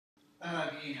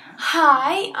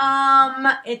Hi,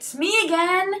 it's me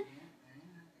again.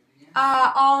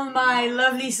 All my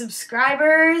lovely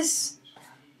subscribers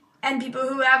and people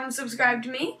who haven't subscribed to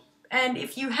me. And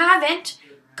if you haven't,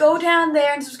 go down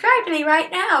there and subscribe to me right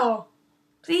now.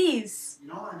 Please. You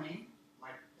know what I mean?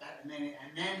 Like that, and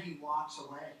then he walks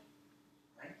away,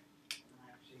 right? And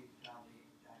I actually tell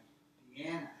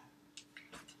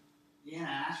Deanna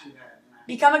asked you that.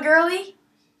 Become a girly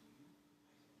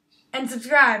and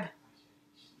subscribe.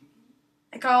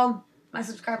 I call my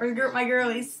subscribers my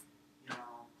girlies.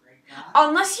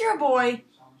 Unless you're a boy,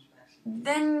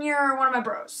 then you're one of my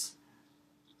bros.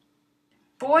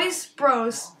 Boys,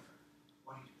 bros.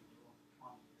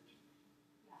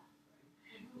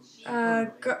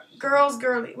 Girls,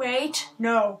 girly. Wait,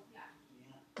 no.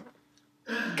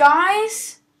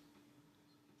 Guys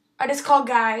are just called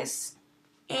guys,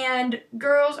 and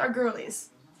girls are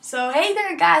girlies. So hey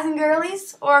there, guys and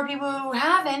girlies, or people who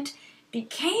haven't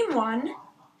became one.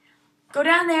 Go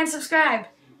down there and subscribe.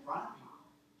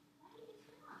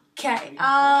 Okay,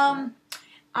 I'm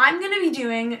gonna be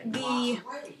doing the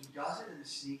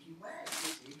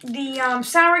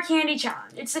sour candy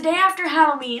challenge. It's the day after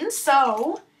Halloween,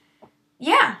 so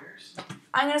yeah,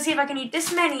 I'm gonna see if I can eat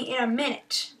this many in a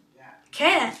minute.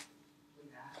 Okay then,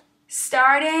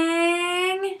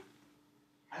 starting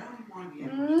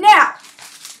now.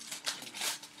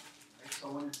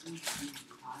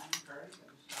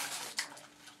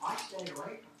 I stayed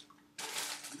away from it.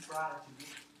 You brought it to me,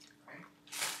 right?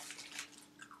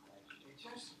 It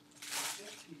just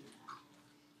he's an asshole.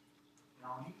 You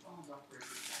know, he phones up for his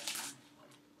dad,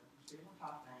 they don't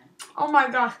talk to him. Oh my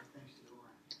gosh. Things to do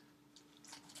around here.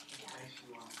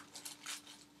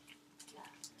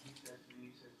 He says to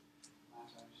me,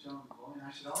 last time you showing the boy, and I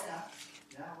said, oh yeah,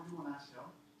 what do you want us to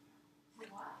know?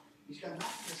 He's got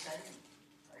nothing to say to me,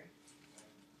 right?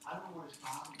 I don't know what his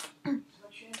problem is. He's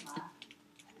like Shane laughing.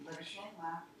 He's like a Shane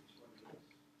laughing, is what it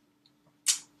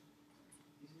is.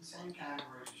 He's in the same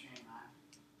category as Shane laughing.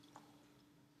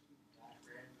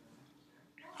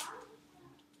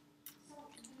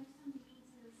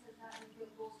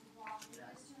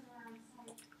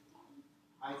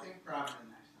 I think probably the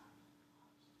next time.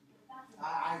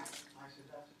 I said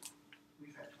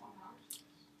we've had 20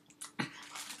 years.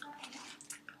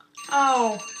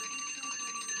 Oh.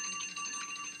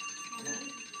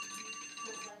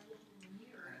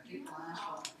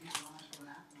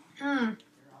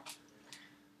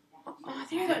 Oh,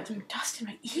 there got some dust in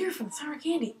my ear from the sour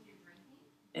candy.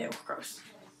 Ew, gross.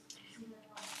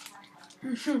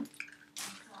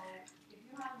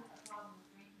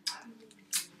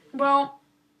 Well,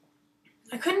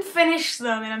 I couldn't finish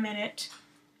them in a minute.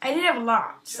 I did have a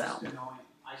lot, so.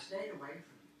 I stayed away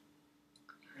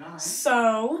from you.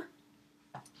 So,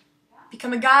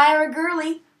 become a guy or a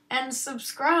girly and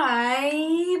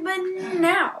subscribe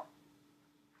now.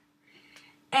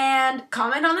 And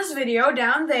comment on this video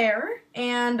down there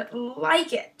and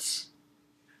like it.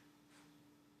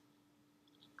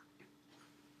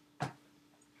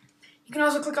 You can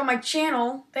also click on my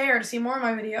channel there to see more of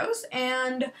my videos,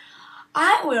 and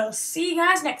I will see you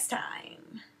guys next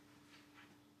time.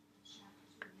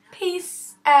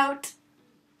 Peace out.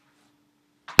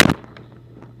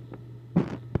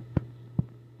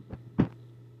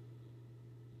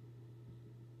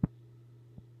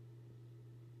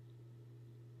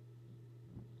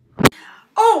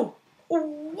 Oh,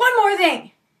 one more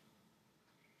thing.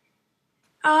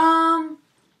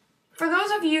 For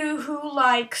those of you who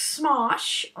like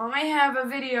Smosh, I have a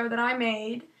video that I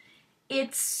made.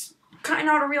 It's kind of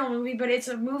not a real movie, but it's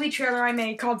a movie trailer I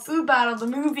made called Food Battle, the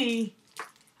movie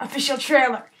official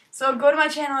trailer. So go to my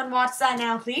channel and watch that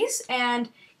now, please, and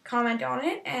comment on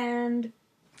it, and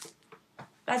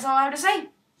that's all I have to say.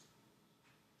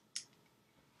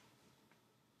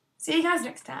 See you guys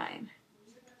next time.